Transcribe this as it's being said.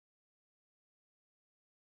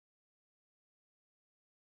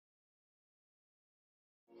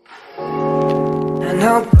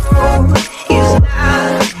your goal is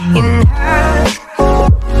not enough.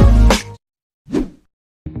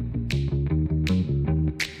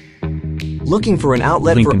 Looking for an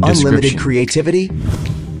outlet for unlimited creativity?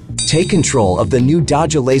 Take control of the new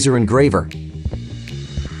Daja laser engraver.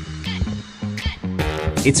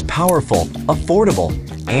 It's powerful, affordable,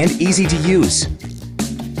 and easy to use.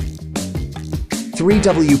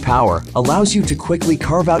 3W power allows you to quickly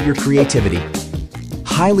carve out your creativity.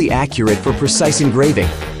 Highly accurate for precise engraving.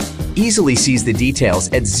 Easily sees the details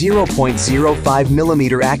at 0.05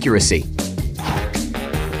 millimeter accuracy.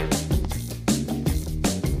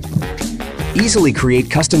 Easily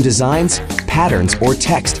create custom designs, patterns, or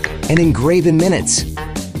text and engrave in minutes.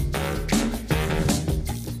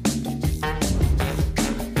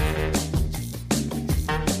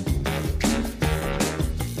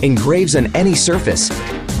 Engraves on any surface.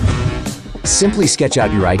 Simply sketch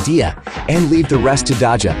out your idea and leave the rest to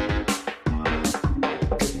Daja.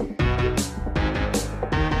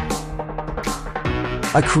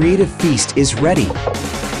 A creative feast is ready.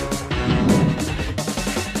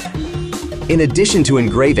 In addition to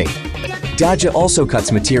engraving, Daja also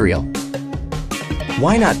cuts material.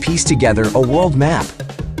 Why not piece together a world map?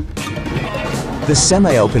 The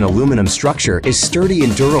semi-open aluminum structure is sturdy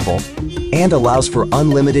and durable and allows for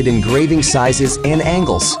unlimited engraving sizes and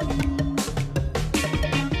angles.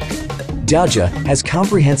 Daja has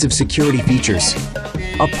comprehensive security features.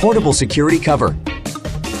 A portable security cover,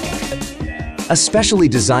 a specially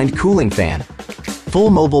designed cooling fan, full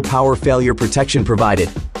mobile power failure protection provided.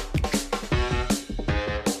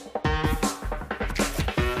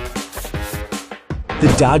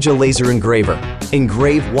 The Daja laser engraver,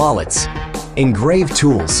 engrave wallets, engrave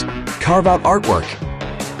tools, carve out artwork.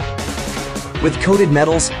 With coated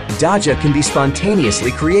metals, Daja can be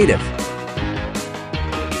spontaneously creative.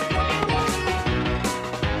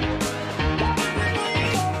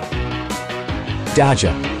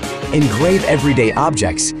 Daja, engrave everyday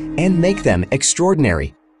objects and make them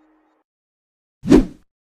extraordinary.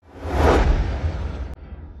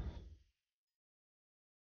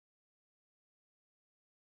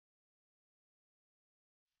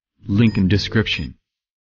 Link in description.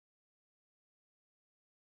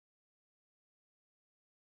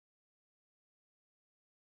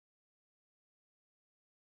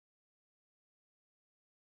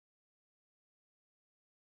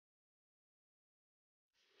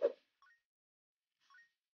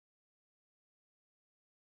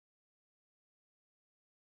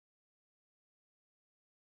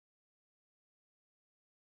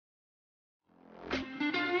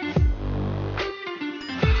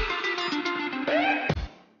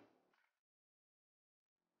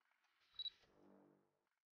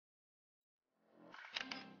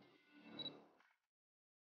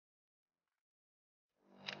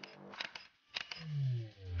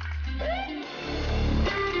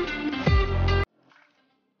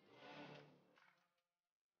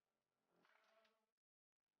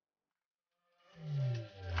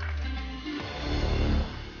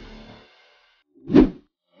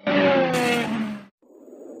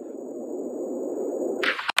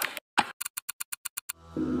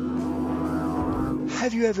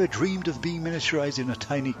 Have you ever dreamed of being miniaturized in a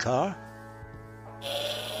tiny car?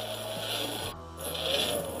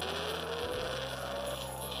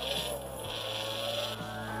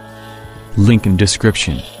 Link in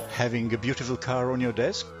description. Having a beautiful car on your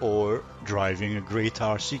desk or driving a great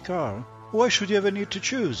RC car? Why should you ever need to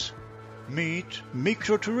choose? Meet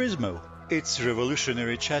Microturismo. Its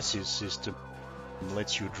revolutionary chassis system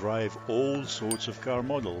lets you drive all sorts of car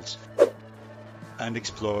models and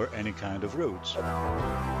explore any kind of roads.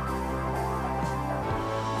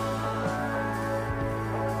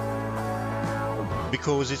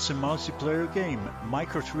 Because it's a multiplayer game,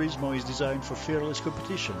 Microturismo is designed for fearless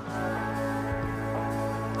competition.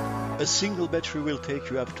 A single battery will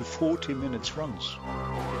take you up to 40 minutes runs.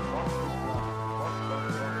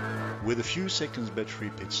 With a few seconds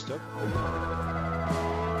battery pit stop,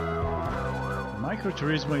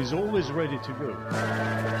 Microturismo is always ready to go.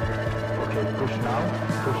 Okay, push now,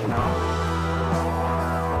 push now.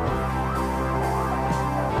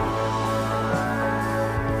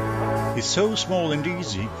 It's so small and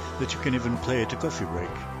easy that you can even play at a coffee break.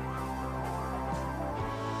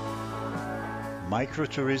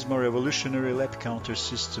 Microturismo revolutionary lap counter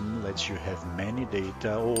system lets you have many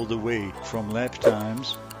data all the way from lap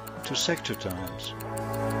times to sector times.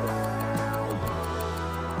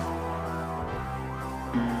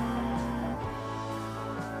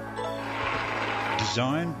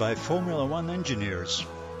 Designed by Formula One engineers,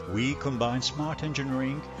 we combine smart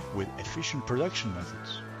engineering with efficient production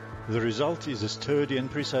methods. The result is a sturdy and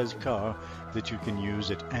precise car that you can use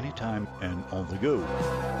at any time and on the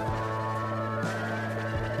go.